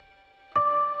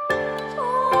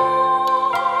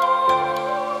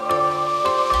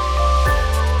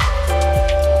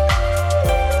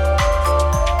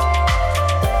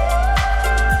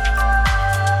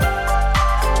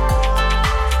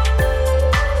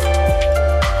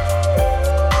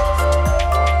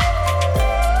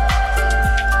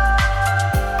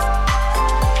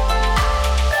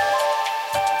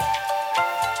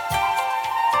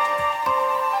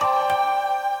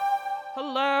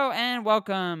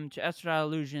welcome to Astrodile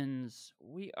Illusions.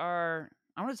 We are,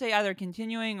 I want to say, either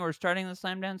continuing or starting the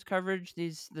Slamdance coverage.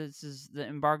 This is the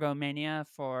embargo mania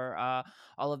for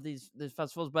all of these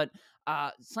festivals. But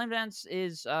Slamdance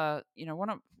is,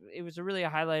 it was really a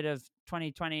highlight of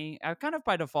 2020, kind of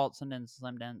by default.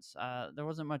 Slamdance. There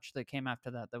wasn't much that came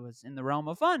after that was in the realm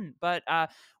of fun. But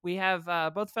we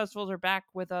have both festivals are back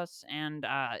with us, and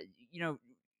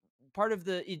part of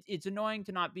it's annoying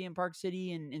to not be in Park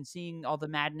City and seeing all the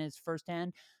madness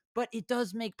firsthand, but it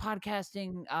does make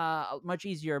podcasting much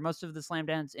easier. Most of the Slam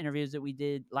Dance interviews that we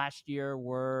did last year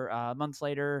were months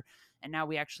later, and now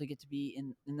we actually get to be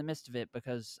in the midst of it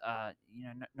because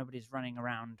nobody's running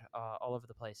around all over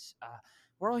the place.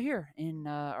 We're all here in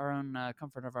our own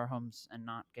comfort of our homes and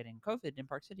not getting COVID in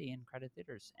Park City in crowded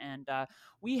theaters. And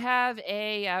we have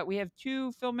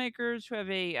two filmmakers who have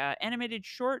a animated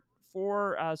short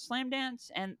for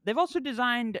Slamdance, and they've also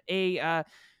designed a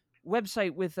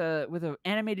website with a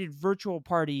animated virtual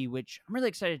party, which I'm really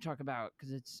excited to talk about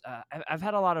because it's I've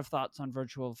had a lot of thoughts on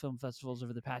virtual film festivals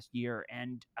over the past year,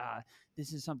 and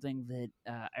this is something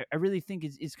that I really think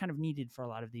is kind of needed for a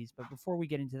lot of these. But before we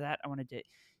get into that, I wanted to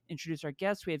introduce our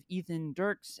guests. We have Ethan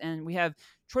Dirks, and we have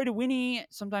Troy DeWinnie,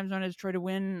 sometimes known as Troy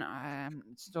DeWin. I'm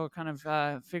still kind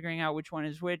of figuring out which one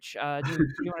is which. Do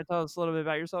you want to tell us a little bit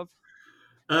about yourself?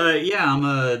 Yeah, I'm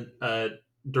a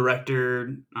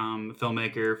director,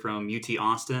 filmmaker from UT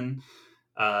Austin.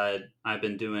 I've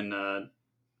been doing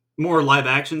more live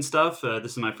action stuff.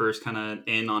 This is my first kind of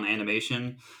in on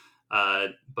animation,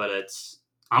 but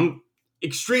I'm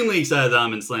extremely excited that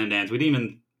I'm in Slam Dance. We didn't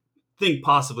even think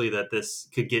possibly that this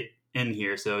could get in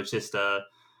here, so it's just I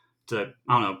don't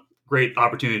know, great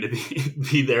opportunity to be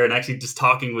be there and actually just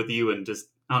talking with you and just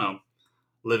I don't know,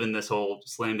 living this whole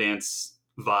Slam Dance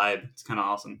vibe. It's kind of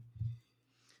awesome.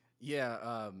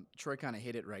 Yeah, Troy kind of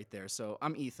hit it right there. So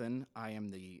I'm Ethan. I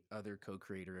am the other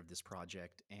co-creator of this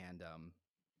project, and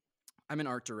I'm an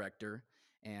art director.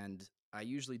 And I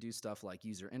usually do stuff like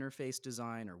user interface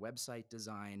design or website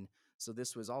design. So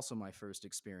this was also my first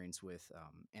experience with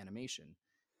animation,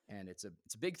 and it's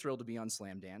a big thrill to be on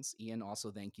Slamdance. Ian,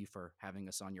 also thank you for having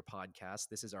us on your podcast.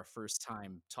 This is our first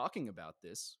time talking about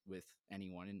this with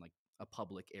anyone in like a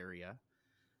public area,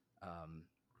 um,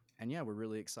 and yeah, we're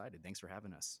really excited. Thanks for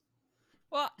having us.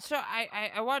 Well, so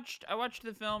I watched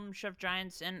the film Chef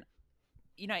Giants, and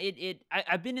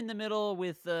I've been in the middle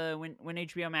with when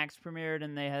HBO Max premiered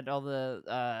and they had all the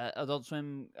Adult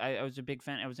Swim. I was a big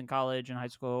fan. I was in college and high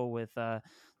school with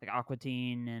like Aqua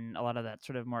Teen and a lot of that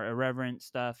sort of more irreverent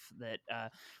stuff that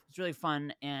was really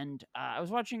fun. And I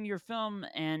was watching your film,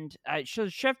 and it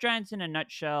shows Chef Giants in a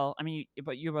nutshell. I mean,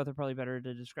 but you both are probably better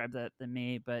to describe that than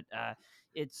me. But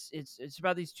it's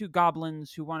about these two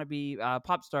goblins who want to be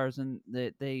pop stars, and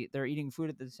they're eating food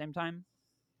at the same time.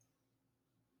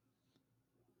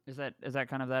 Is that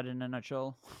kind of that in a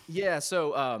nutshell? Yeah,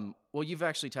 so well, you've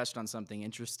actually touched on something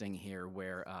interesting here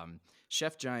where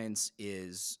Chef Giants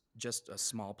is just a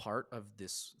small part of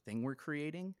this thing we're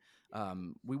creating.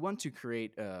 We want to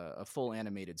create a full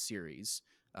animated series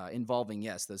involving,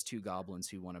 yes, those two goblins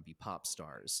who want to be pop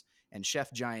stars. And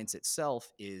Chef Giants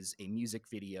itself is a music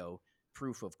video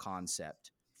proof of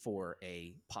concept for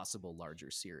a possible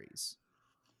larger series.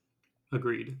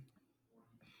 Agreed.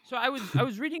 So I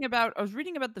was reading about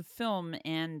the film,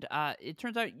 and it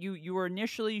turns out you were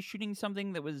initially shooting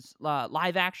something that was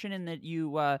live action, and that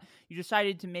you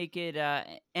decided to make it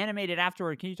animated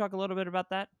afterward. Can you talk a little bit about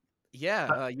that?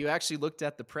 Yeah, you actually looked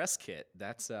at the press kit.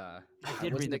 That's I I did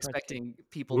read wasn't the press kit. expecting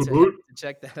people Woot to woot.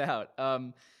 check that out.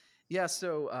 Yeah,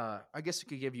 so I guess we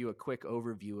could give you a quick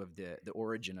overview of the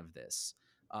origin of this.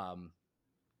 Um,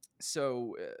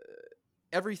 so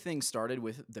everything started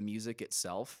with the music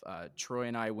itself. Troy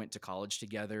and I went to college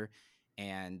together,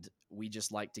 and we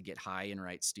just like to get high and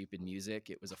write stupid music.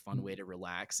 It was a fun way to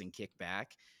relax and kick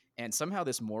back. And somehow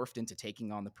this morphed into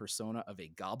taking on the persona of a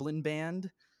goblin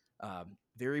band.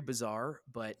 Very bizarre,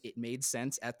 but it made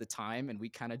sense at the time, and we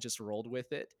kind of just rolled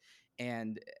with it.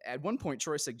 And at one point,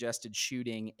 Troy suggested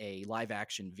shooting a live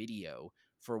action video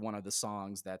for one of the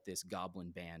songs that this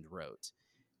goblin band wrote.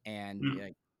 And Hmm.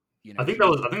 he was I think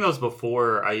that was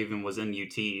before I even was in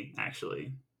UT.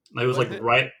 Actually, like, it was was like it?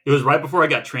 right. It was right before I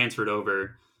got transferred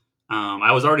over.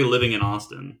 I was already living in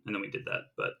Austin, and then we did that.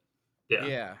 But yeah,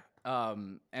 Yeah.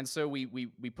 And so we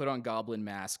put on goblin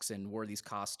masks and wore these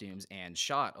costumes and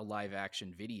shot a live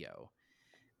action video.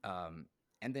 Um,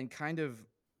 and then kind of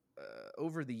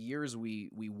over the years,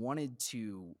 we wanted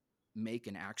to make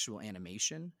an actual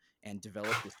animation and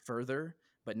develop this further,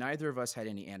 but neither of us had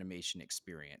any animation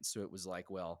experience. So it was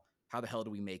like, well, how the hell do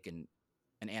we make an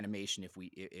animation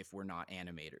if we're not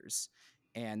animators?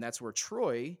 And that's where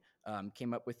Troy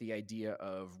came up with the idea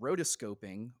of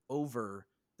rotoscoping over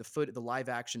the live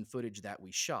action footage that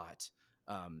we shot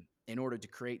in order to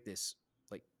create this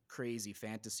like crazy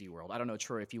fantasy world. I don't know,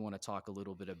 Troy, if you want to talk a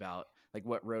little bit about like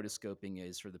what rotoscoping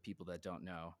is for the people that don't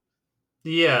know.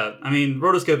 Yeah, I mean,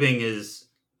 rotoscoping is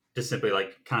just simply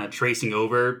like kind of tracing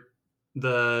over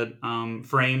the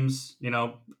frames,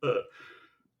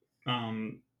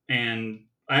 and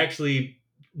I actually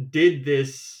did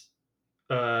this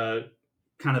uh,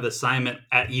 kind of assignment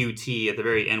at UT at the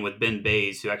very end with Ben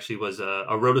Bays, who actually was a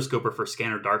rotoscoper for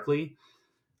Scanner Darkly.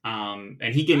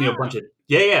 And he gave me a bunch Ah, of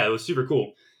yeah, it was super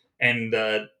cool, and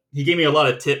he gave me a lot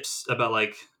of tips about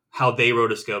like how they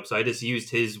rotoscope. So I just used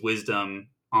his wisdom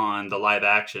on the live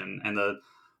action, and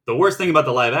the worst thing about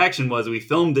the live action was we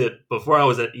filmed it before I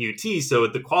was at UT, so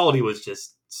the quality was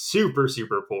just super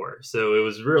poor. So it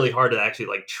was really hard to actually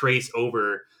like trace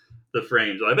over the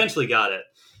frames. But I eventually got it,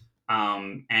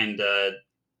 and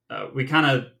we kind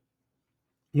of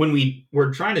when we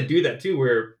were trying to do that too,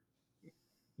 where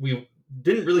we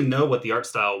didn't really know what the art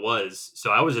style was,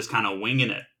 so I was just kind of winging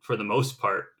it for the most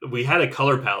part. We had a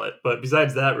color palette, but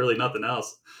besides that, really nothing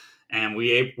else. And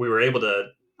we were able to,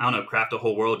 I don't know, craft a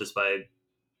whole world just by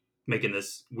making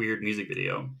this weird music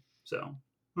video. So,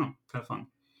 kind of fun.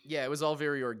 Yeah, it was all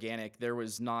very organic. There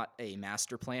was not a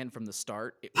master plan from the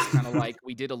start. It was kind of like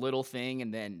we did a little thing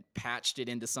and then patched it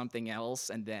into something else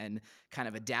and then kind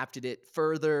of adapted it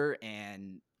further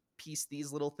and pieced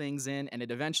these little things in. And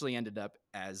it eventually ended up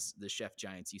as the chef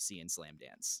giants you see in Slam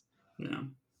Dance. Yeah.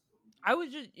 I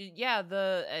was just yeah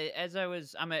as I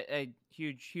was I'm a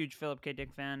huge Philip K.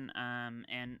 Dick fan,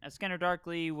 and Scanner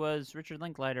Darkly was Richard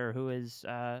Linklater, who is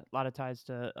a lot of ties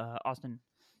to Austin,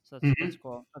 so that's Hmm.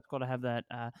 cool. That's cool to have that.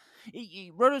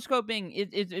 Rotoscoping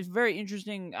it's a very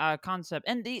interesting concept,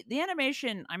 and the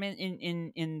animation. I mean,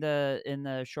 in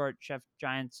the short Chef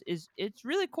Giants is it's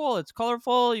really cool. It's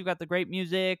colorful. You've got the great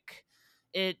music.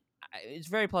 It it's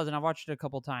very pleasant. I've watched it a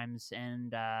couple times,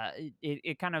 and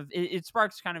it kind of it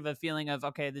sparks kind of a feeling of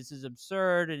okay, this is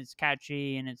absurd and it's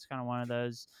catchy, and it's kind of one of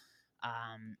those.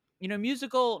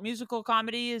 Musical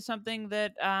comedy is something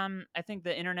that I think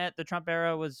the internet, the Trump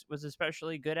era, was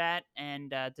especially good at,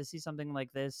 and to see something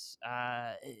like this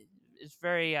is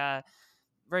very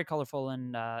colorful,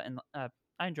 and I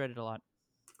enjoyed it a lot.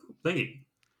 Thank you.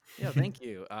 Yeah, thank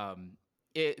you.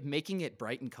 Making it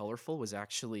bright and colorful was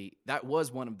actually that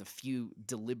was one of the few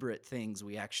deliberate things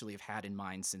we actually have had in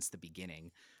mind since the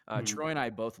beginning. Mhm. Troy and I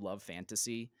both love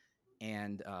fantasy,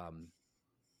 and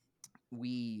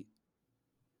we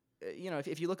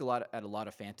if you look at a lot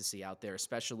of fantasy out there,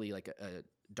 especially like a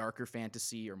darker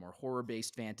fantasy or more horror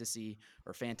based fantasy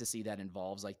or fantasy that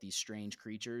involves like these strange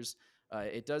creatures,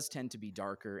 it does tend to be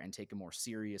darker and take a more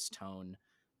serious tone.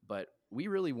 But we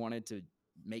really wanted to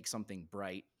make something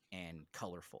bright and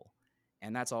colorful.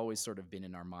 And that's always sort of been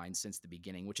in our minds since the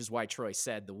beginning, which is why Troy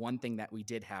said the one thing that we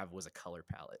did have was a color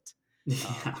palette.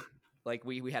 Yeah. Um, like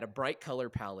we had a bright color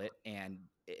palette, and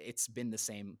it's been the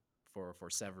same for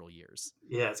several years.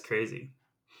 Yeah, it's crazy.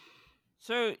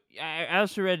 So I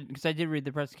also read because I did read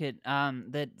the press kit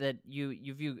that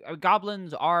you view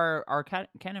goblins are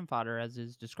cannon fodder as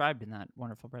is described in that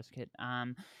wonderful press kit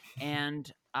and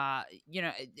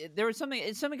there was something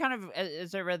it's something kind of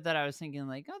as I read that I was thinking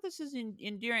like oh this is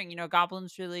endearing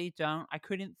goblins really don't I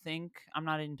couldn't think I'm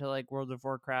not into like World of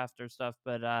Warcraft or stuff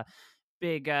but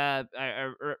big read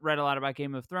a lot about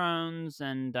Game of Thrones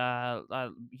and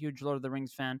huge Lord of the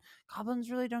Rings fan. Goblins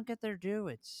really don't get their due.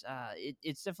 It's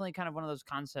definitely kind of one of those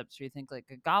concepts where you think like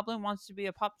a goblin wants to be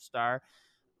a pop star.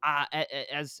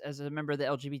 As a member of the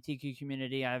LGBTQ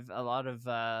community, I have a lot of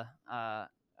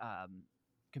um,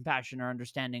 compassion or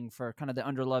understanding for kind of the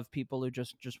underloved people who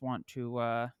just want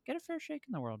to get a fair shake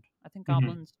in the world. I think Mhm.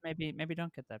 goblins maybe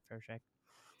don't get that fair shake.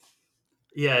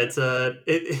 Yeah,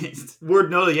 it's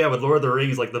word noted. Yeah, with Lord of the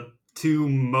Rings, like the two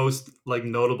most like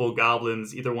notable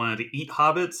goblins either wanted to eat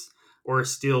hobbits or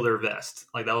steal their vest.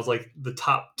 Like that was like the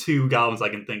top two goblins I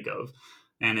can think of,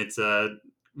 and it's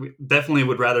we definitely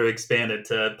would rather expand it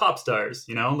to pop stars.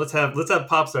 Let's have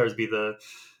pop stars be the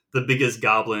biggest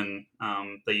goblin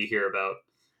that you hear about.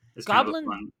 It's kind of a Goblin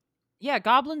fun. Yeah,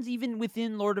 goblins even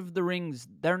within Lord of the Rings,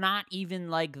 they're not even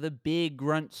like the big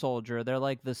grunt soldier. They're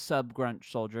like the sub grunt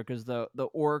soldier because the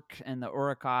orc and the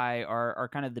Uruk-hai are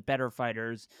kind of the better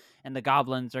fighters, and the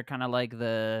goblins are kind of like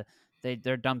they're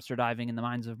dumpster diving in the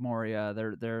mines of Moria.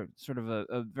 They're sort of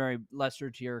a very lesser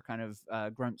tier kind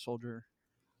of grunt soldier.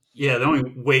 Yeah, Yeah. they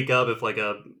only wake up if like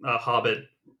a hobbit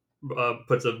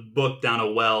puts a book down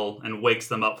a well and wakes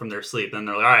them up from their sleep. Then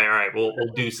they're like, all right, we'll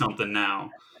do something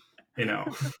now. You know.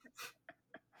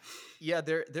 Yeah,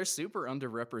 they're super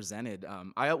underrepresented.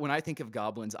 I when I think of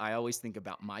goblins, I always think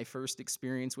about my first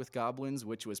experience with goblins,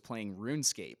 which was playing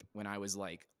RuneScape when I was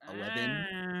like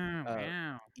 11. Oh,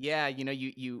 wow. Yeah,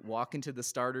 you walk into the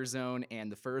starter zone,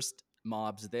 and the first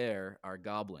mobs there are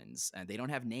goblins, and they don't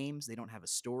have names, they don't have a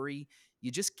story.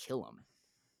 You just kill them.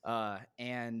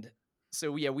 And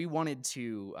so yeah, we wanted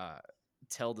to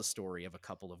tell the story of a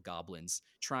couple of goblins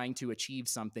trying to achieve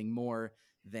something more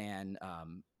than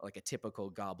like a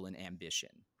typical goblin ambition.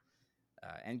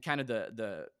 And kind of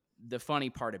the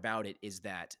funny part about it is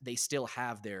that they still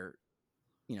have their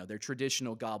their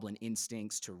traditional goblin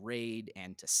instincts to raid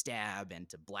and to stab and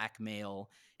to blackmail,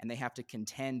 and they have to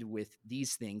contend with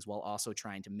these things while also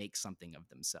trying to make something of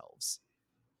themselves.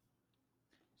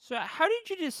 So, how did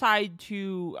you decide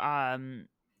to,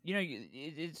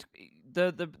 it's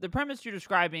the premise you're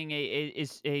describing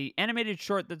is a animated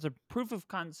short that's a proof of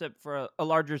concept for a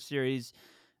larger series.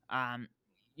 Um,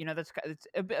 it's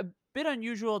a bit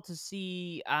unusual to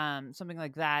see something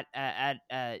like that at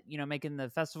making the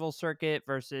festival circuit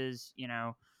versus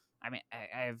I mean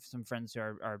I have some friends who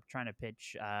are trying to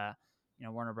pitch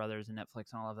Warner Brothers and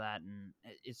Netflix and all of that, and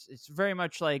it's very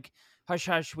much like hush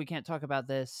hush, we can't talk about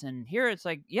this. And here it's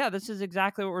like, yeah, this is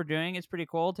exactly what we're doing. It's pretty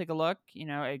cool. Take a look.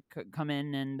 It could come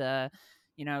in and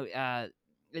you know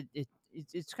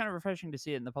it's kind of refreshing to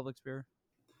see it in the public sphere.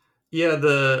 Yeah,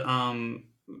 the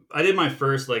I did my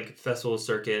first like festival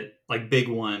circuit, like big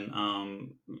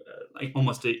one, like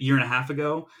almost a year and a half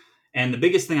ago, and the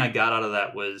biggest thing I got out of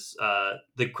that was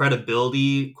the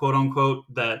credibility, quote unquote,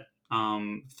 that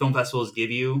film festivals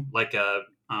give you. Like,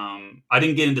 I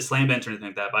didn't get into Slamdance or anything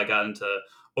like that, but I got into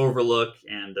Overlook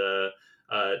and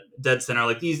Dead Center,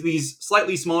 like these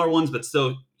slightly smaller ones, but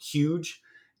still huge.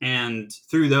 And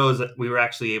through those, we were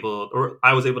actually able, or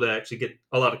I was able to actually get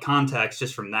a lot of contacts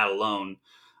just from that alone.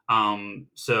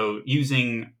 So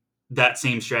using that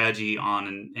same strategy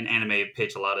on an anime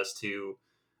pitch allowed us to,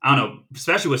 I don't know,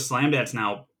 especially with Slamdance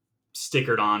now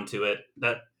stickered onto it,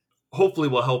 that hopefully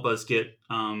will help us get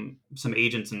some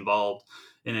agents involved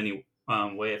in any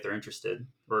way if they're interested,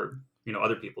 or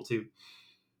other people too.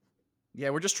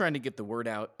 Yeah, we're just trying to get the word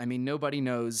out. I mean, nobody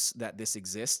knows that this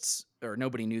exists, or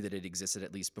nobody knew that it existed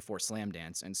at least before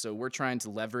Slamdance, and so we're trying to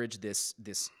leverage this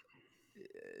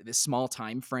small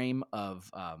time frame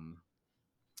of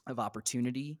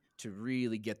opportunity to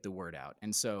really get the word out.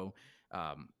 And so,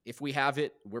 if we have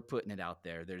it, we're putting it out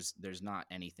there. There's not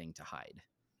anything to hide.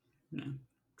 Yeah,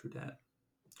 true that.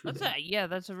 True That's that. a yeah,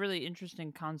 that's a really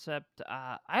interesting concept.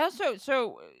 I also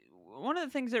one of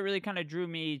the things that really kind of drew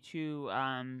me to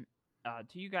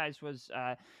you guys was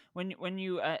when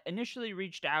you initially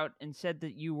reached out and said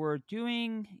that you were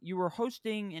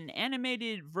hosting an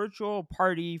animated virtual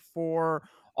party for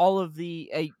all of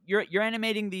the you're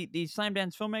animating the Slam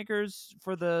Dance filmmakers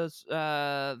for the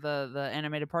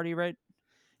animated party, right?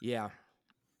 Yeah,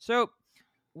 So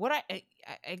what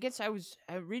I guess I was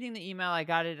reading the email. I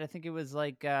got it. I think it was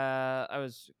like I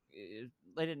was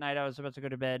late at night. I was about to go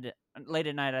to bed. Late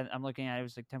at night. I'm looking at it. It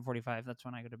was like 10:45. That's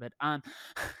when I go to bed. And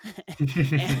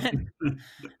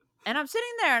and I'm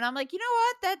sitting there and I'm like, you know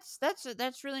what?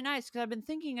 That's really nice because I've been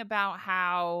thinking about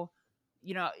how,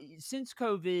 since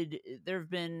COVID, there have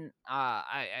been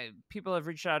people have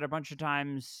reached out a bunch of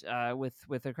times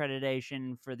with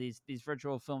accreditation for these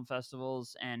virtual film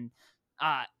festivals, and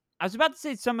uh, I was about to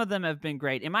say some of them have been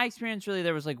great. In my experience, really,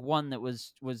 there was like one that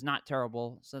was not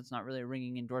terrible, so that's not really a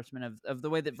ringing endorsement of the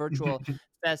way that virtual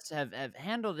fests have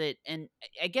handled it. And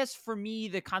I guess for me,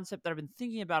 the concept that I've been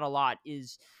thinking about a lot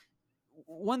is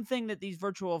one thing that these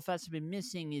virtual fests have been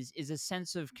missing is a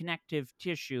sense of connective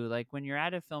tissue. Like when you're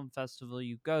at a film festival,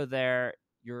 you go there,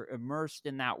 you're immersed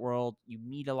in that world, you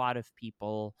meet a lot of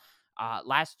people.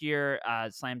 Last year,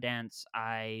 Slam Dance,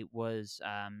 I was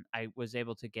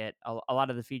able to get a lot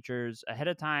of the features ahead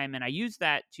of time, and I used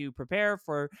that to prepare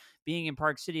for being in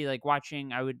Park City. Like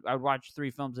watching, I would watch 3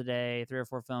 films a day, 3 or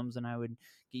 4 films, and I would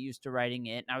get used to writing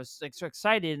it. And I was like so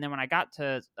excited. And then when I got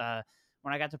to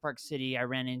Park City, I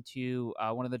ran into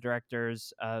one of the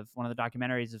directors of one of the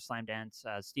documentaries of Slam Dance,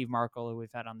 Steve Markle, who we've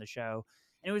had on the show.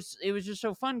 And it was just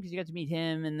so fun because you got to meet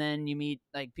him, and then you meet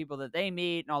like people that they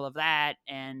meet and all of that,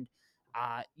 and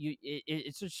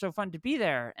it's just so fun to be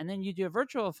there. And then you do a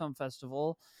virtual film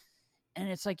festival, and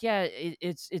it's like, yeah,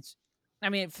 it's. I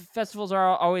mean, festivals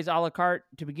are always a la carte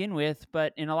to begin with,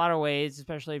 but in a lot of ways,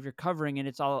 especially if you're covering it,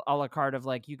 it's all a la carte of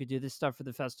like you could do this stuff for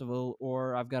the festival,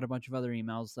 or I've got a bunch of other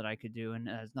emails that I could do, and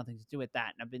it has nothing to do with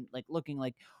that. And I've been like looking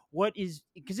like what is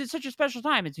because it's such a special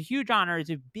time. It's a huge honor.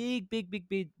 It's a big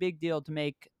deal to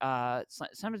make.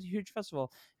 Slam's a huge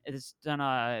festival. It's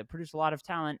done produced a lot of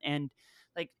talent, and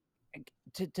like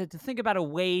to think about a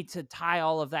way to tie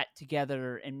all of that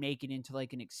together and make it into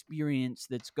like an experience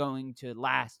that's going to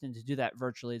last, and to do that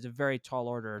virtually is a very tall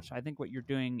order. So I think what you're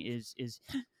doing is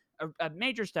a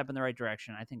major step in the right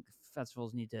direction. I think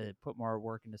festivals need to put more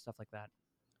work into stuff like that.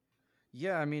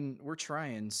 Yeah, I mean, we're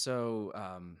trying. So,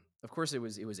 of course, it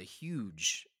was a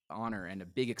huge honor and a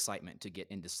big excitement to get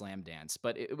into Slam Dance,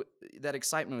 but that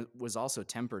excitement was also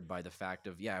tempered by the fact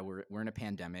of, yeah, we're in a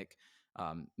pandemic.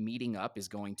 Meeting up is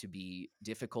going to be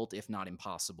difficult, if not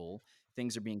impossible.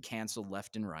 Things are being canceled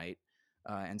left and right,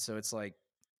 and so it's like,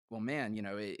 well, man,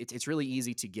 it's really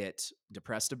easy to get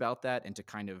depressed about that and to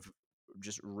kind of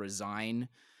just resign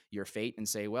your fate and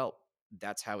say, well,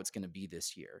 that's how it's going to be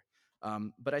this year.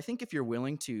 But I think if you're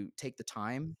willing to take the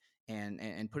time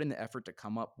and put in the effort to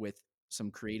come up with some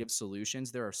creative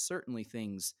solutions, there are certainly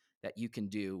things that you can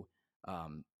do,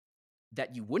 um,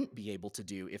 that you wouldn't be able to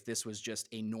do if this was just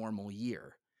a normal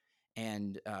year.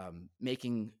 And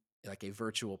making like a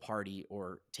virtual party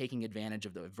or taking advantage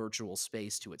of the virtual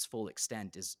space to its full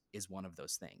extent is one of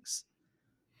those things.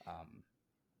 Um,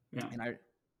 Yeah. and I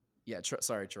Yeah,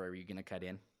 sorry, Troy, were you gonna cut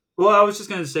in? Well, I was just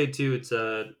gonna say too. It's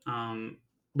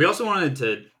we also wanted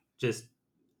to just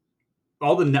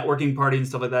all the networking party and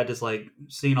stuff like that. Just like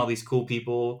seeing all these cool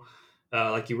people,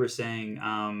 like you were saying.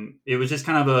 It was just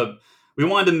kind of a we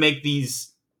wanted to make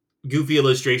these goofy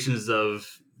illustrations of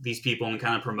these people and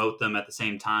kind of promote them at the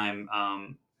same time.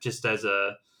 Just as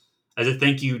a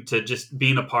thank you to just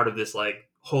being a part of this like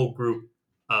whole group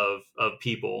of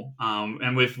people.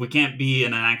 And if we can't be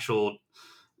in an actual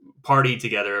party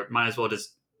together, might as well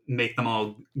just make them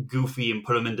all goofy and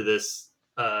put them into this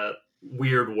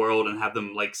weird world and have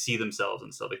them like see themselves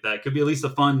and stuff like that. It could be at least a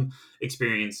fun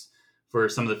experience for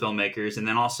some of the filmmakers, and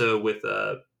then also with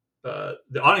the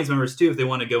audience members too, if they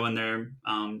want to go in there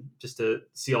just to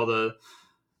see all the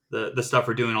stuff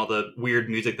we're doing, all the weird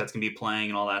music that's gonna be playing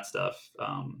and all that stuff.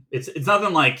 It's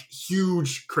nothing like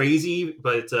huge crazy,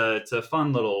 but it's a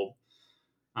fun little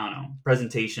I don't know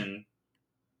presentation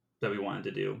that we wanted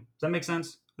to do. Does that make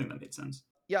sense? I think that made sense.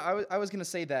 Yeah, I was gonna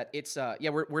say that it's yeah,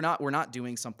 we're not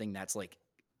doing something that's like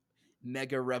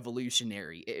mega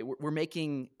revolutionary. We're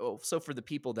making, oh, so for the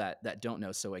people that don't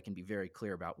know, so I can be very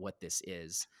clear about what this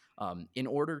is. In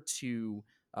order to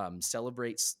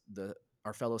celebrate the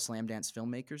our fellow Slam Dance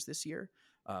filmmakers this year,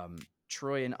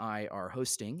 Troy and I are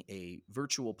hosting a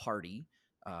virtual party,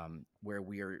 where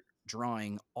we are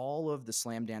drawing all of the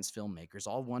Slam Dance filmmakers,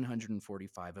 all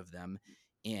 145 of them,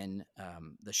 in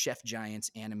the Chef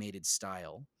Giants animated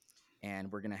style,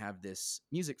 and we're going to have this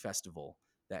music festival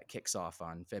that kicks off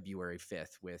on February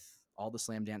 5th with all the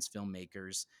Slam Dance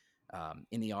filmmakers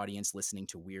in the audience listening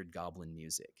to Weird Goblin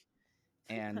music.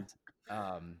 And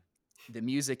um, the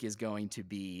music is going to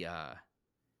be,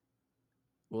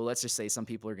 well, let's just say some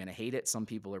people are going to hate it. Some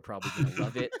people are probably going to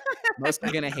love it. Most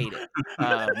are going to hate it.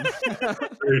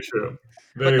 Very true.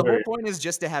 But Very the whole very. point is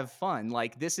just to have fun.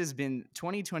 Like, this has been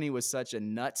 2020 was such a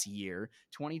nuts year.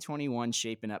 2021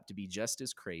 shaping up to be just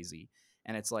as crazy.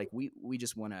 And it's like we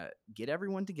just want to get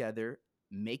everyone together,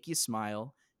 make you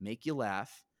smile, make you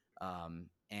laugh.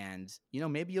 And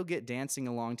maybe you'll get dancing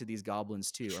along to these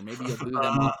goblins too, or maybe you'll boo them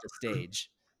Uh, off the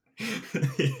stage.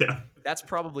 yeah, That's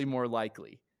probably more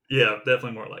likely. yeah,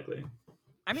 definitely more likely.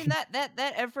 I mean that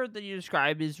effort that you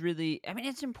describe is really. I mean,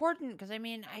 it's important because I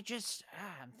mean,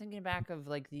 I'm thinking back of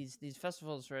like these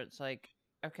festivals where it's like,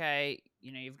 okay,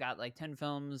 you've got like 10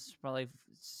 films, probably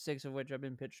six of which have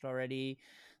been pitched already.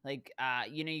 Like,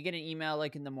 you get an email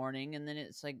like in the morning, and then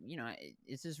it's like,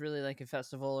 is this really like a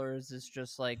festival, or is this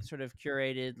just like sort of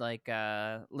curated, like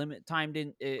limit timed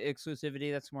in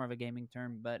exclusivity? That's more of a gaming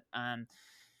term, but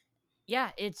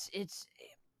yeah, it's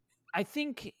I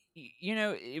think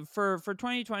for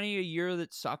 2020, a year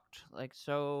that sucked like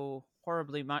so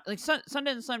horribly much. Like Sundance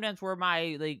and Slamdance were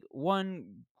my like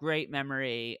one great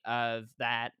memory of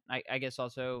that. I guess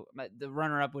also the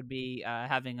runner up would be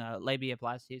having a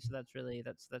labiaplasty. So that's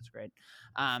great.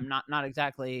 Not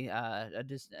exactly a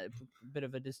bit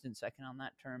of a distant second on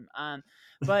that term.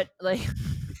 But like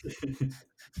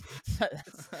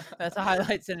that's the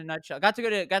highlights in a nutshell. Got to go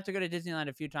to Disneyland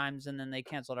a few times, and then they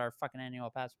canceled our fucking annual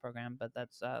pass program. But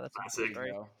that's a different Classic. There you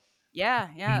story. go. Yeah,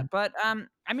 yeah. But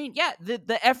I mean, yeah,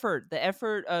 the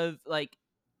effort of like,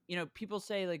 people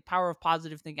say like power of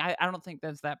positive thinking. I don't think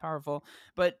that's that powerful.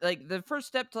 But like the first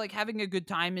step to like having a good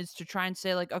time is to try and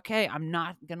say like, okay, I'm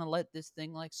not gonna let this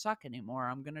thing like suck anymore.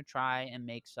 I'm gonna try and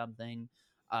make something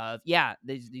of, yeah,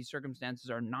 these circumstances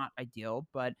are not ideal,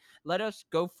 but let us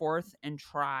go forth and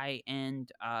try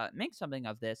and make something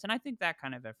of this. And I think that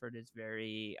kind of effort is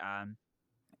very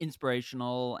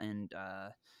inspirational, and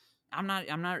I'm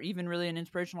not even really an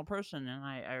inspirational person, and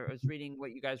I was reading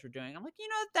what you guys were doing. I'm like,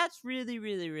 that's really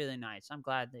really really nice. I'm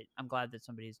glad that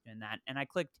somebody's doing that. And I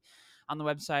clicked on the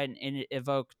website, and it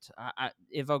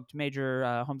evoked major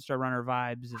Homestar Runner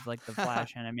vibes of like the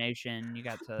Flash animation. You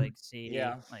got to like see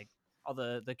Yeah. like all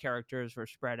the characters were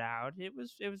spread out. It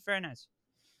was very nice.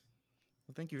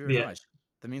 Well, thank you very Yeah. much.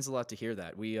 That means a lot to hear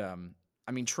that.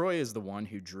 I mean, Troy is the one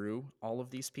who drew all of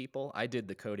these people. I did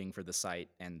the coding for the site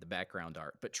and the background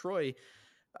art. But Troy,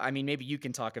 I mean, maybe you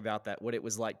can talk about that, what it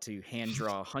was like to hand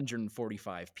draw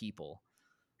 145 people.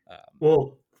 Um,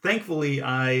 Well, thankfully,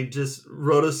 I just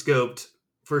rotoscoped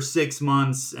for 6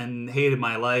 months and hated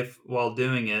my life while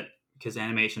doing it because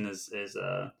animation is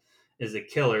a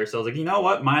killer. So I was like, you know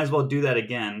what? Might as well do that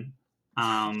again.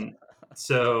 Um,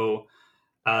 so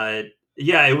uh,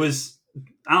 yeah, it was.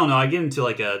 I don't know. I get into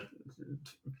like a.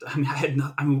 I mean, I had.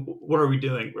 No, I mean, what are we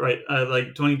doing, right?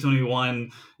 Like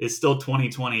 2021 is still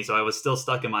 2020, so I was still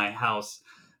stuck in my house.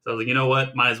 So I was like, you know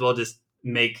what? Might as well just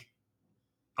make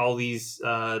all these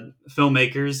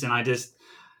filmmakers, and I just,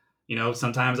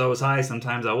 sometimes I was high,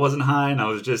 sometimes I wasn't high, and I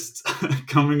was just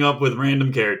coming up with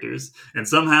random characters, and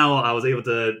somehow I was able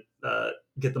to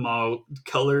get them all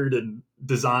colored and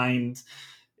designed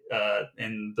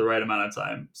in the right amount of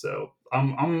time. So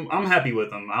I'm happy with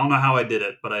them. I don't know how I did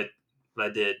it, but I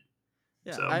did.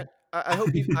 yeah, So I hope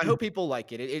I hope people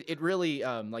like it. It really,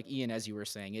 like Ian, as you were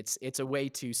saying, it's a way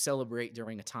to celebrate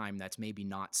during a time that's maybe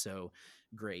not so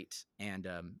great, and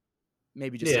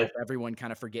maybe just yeah, help everyone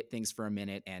kind of forget things for a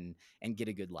minute and get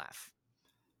a good laugh.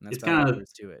 And that's it's about all kind there of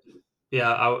is to it.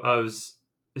 yeah. I was.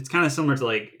 It's kind of similar to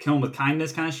like kill 'em with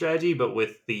kindness kind of strategy, but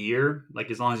with the year. Like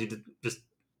as long as you just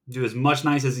do as much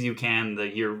nice as you can, the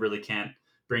year really can't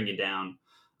bring you down.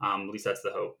 At least that's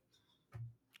the hope.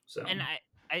 So And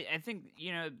I think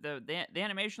the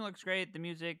animation looks great. The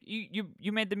music,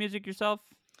 you made the music yourself.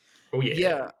 oh yeah.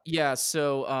 Yeah, yeah.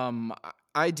 So,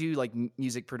 I do like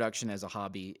music production as a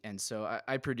hobby, and so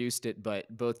I produced it, but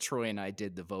both Troy and I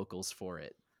did the vocals for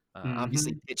it.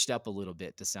 Obviously, Hmm. pitched up a little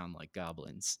bit to sound like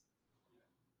goblins.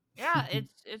 Yeah,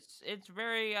 it's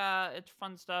very it's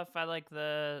fun stuff. I like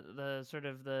the sort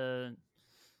of the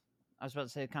I was about to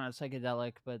say kind of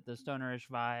psychedelic, but the stonerish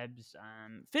vibes.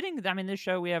 Fitting. I mean, this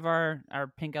show we have our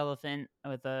pink elephant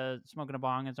with a smoking a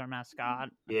bong as our mascot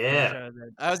for the Yeah. show.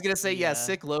 That I was gonna say, we yeah,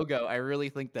 sick logo. I really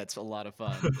think that's a lot of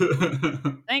fun.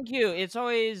 Thank you. It's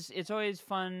always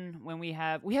fun when we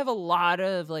have a lot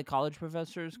of like college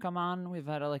professors come on. We've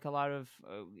had like a lot of.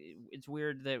 It's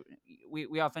weird that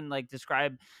we often like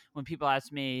describe when people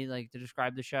ask me like to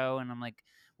describe the show, and I'm like,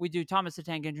 we do Thomas the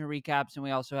Tank Engine recaps, and we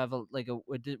also have a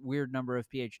weird number of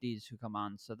PhDs who come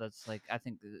on. So that's like I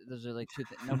think those are like two.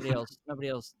 Nobody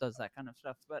else does that kind of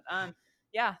stuff. But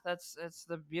yeah, that's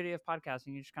the beauty of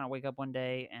podcasting. You just kind of wake up one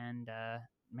day and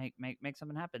make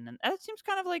something happen. And that seems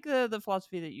kind of like the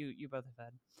philosophy that you both have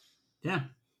had. Yeah.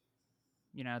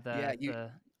 Yeah,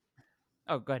 The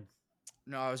oh good.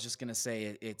 no, I was just gonna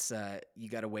say it's you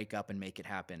got to wake up and make it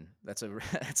happen. That's a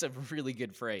that's a really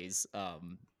good phrase.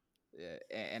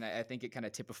 And I think it kind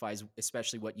of typifies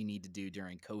especially what you need to do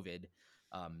during COVID.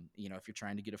 If you're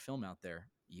trying to get a film out there,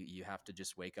 you have to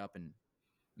just wake up and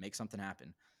make something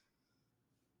happen.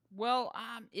 Well,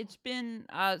 it's been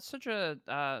such a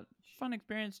fun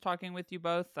experience talking with you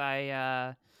both.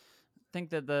 I think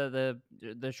that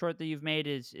the short that you've made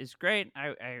is great.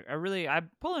 I really I'm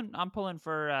pulling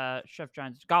for Chef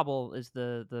John's Gobble is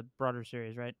the broader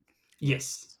series, right?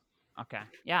 Yes. Okay.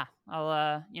 Yeah.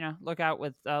 I'll look out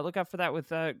for that with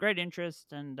great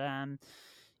interest. And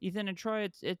Ethan and Troy,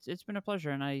 it's been a pleasure,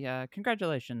 and I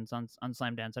congratulations on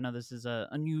Slamdance. I know this is a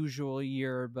unusual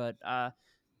year, but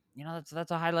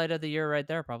that's a highlight of the year right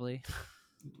there, probably.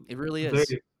 It really is.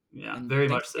 Very. Yeah. And Very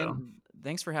thanks much so. again.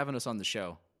 Thanks for having us on the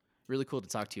show. Really cool to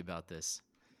talk to you about this.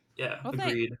 Yeah. well, thank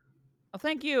Agreed. well,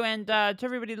 thank you, and to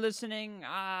everybody listening.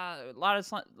 A lot of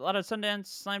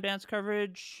Sundance Slamdance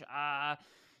coverage.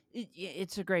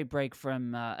 It's a great break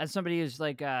from as somebody who's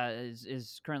like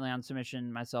is currently on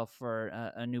submission myself for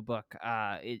a new book.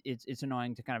 It's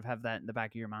annoying to kind of have that in the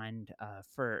back of your mind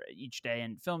for each day.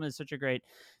 And film is such a great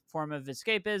form of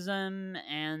escapism,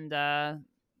 and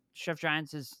Chef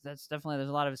Giants is that's definitely there's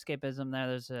a lot of escapism there.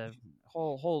 There's a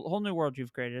whole new world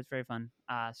you've created. It's very fun.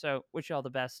 So wish you all the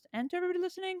best, and to everybody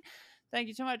listening, thank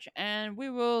you so much, and we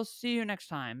will see you next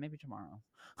time, maybe tomorrow.